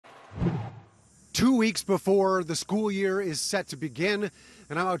2 weeks before the school year is set to begin,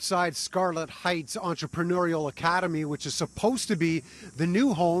 and I'm outside Scarlett Heights Entrepreneurial Academy, which is supposed to be the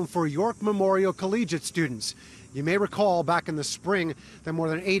new home for York Memorial Collegiate students. You may recall back in the spring that more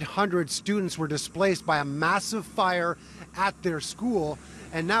than 800 students were displaced by a massive fire at their school,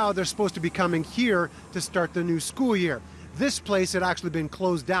 and now they're supposed to be coming here to start the new school year. This place had actually been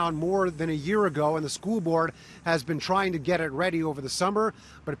closed down more than a year ago, and the school board has been trying to get it ready over the summer,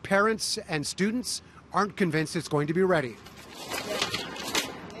 but parents and students aren't convinced it's going to be ready.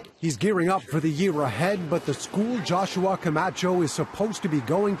 He's gearing up for the year ahead, but the school Joshua Camacho is supposed to be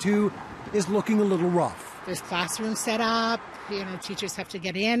going to is looking a little rough. There's classrooms set up, teachers have to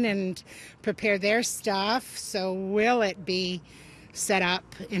get in and prepare their stuff, so will it be set up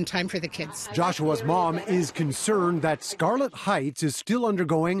in time for the kids? Joshua's mom is concerned that Scarlett Heights is still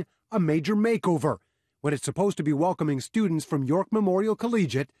undergoing a major makeover when it's supposed to be welcoming students from York Memorial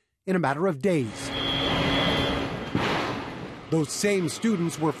Collegiate in a matter of days. Those same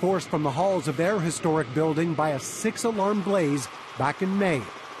students were forced from the halls of their historic building by a 6-alarm blaze back in May.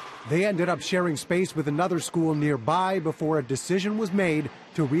 They ended up sharing space with another school nearby before a decision was made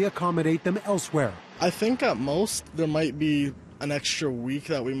to reaccommodate them elsewhere. I think at most there might be an extra week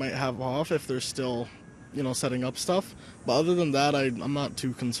that we might have off if they're still, setting up stuff. But other than that, I'm not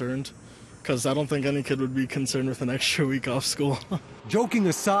too concerned, because I don't think any kid would be concerned with an extra week off school. Joking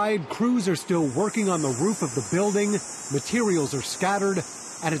aside, crews are still working on the roof of the building, materials are scattered,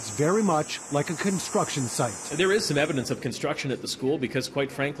 and it's very much like a construction site. There is some evidence of construction at the school because,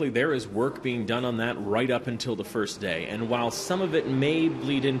 quite frankly, there is work being done on that right up until the first day. And while some of it may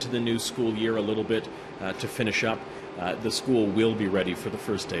bleed into the new school year a little bit to finish up, the school will be ready for the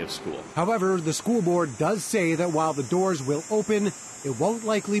first day of school. However, the school board does say that while the doors will open, it won't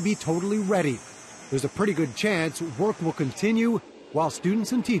likely be totally ready. There's a pretty good chance work will continue while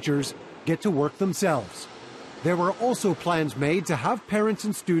students and teachers get to work themselves. There were also plans made to have parents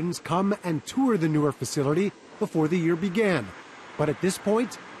and students come and tour the newer facility before the year began. But at this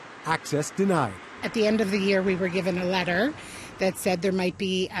point, access denied. At the end of the year, we were given a letter that said there might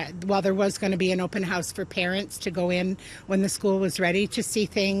be, there was going to be an open house for parents to go in when the school was ready to see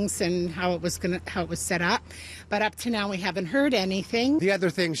things and how it was set up. But up to now, we haven't heard anything. The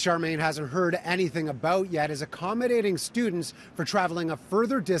other thing Charmaine hasn't heard anything about yet is accommodating students for traveling a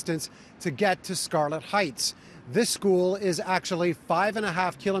further distance to get to Scarlett Heights. This school is actually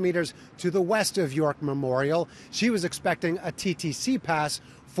 5.5 kilometers to the west of York Memorial. She was expecting a TTC pass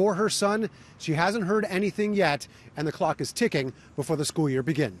for her son. She hasn't heard anything yet, and the clock is ticking before the school year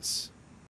begins.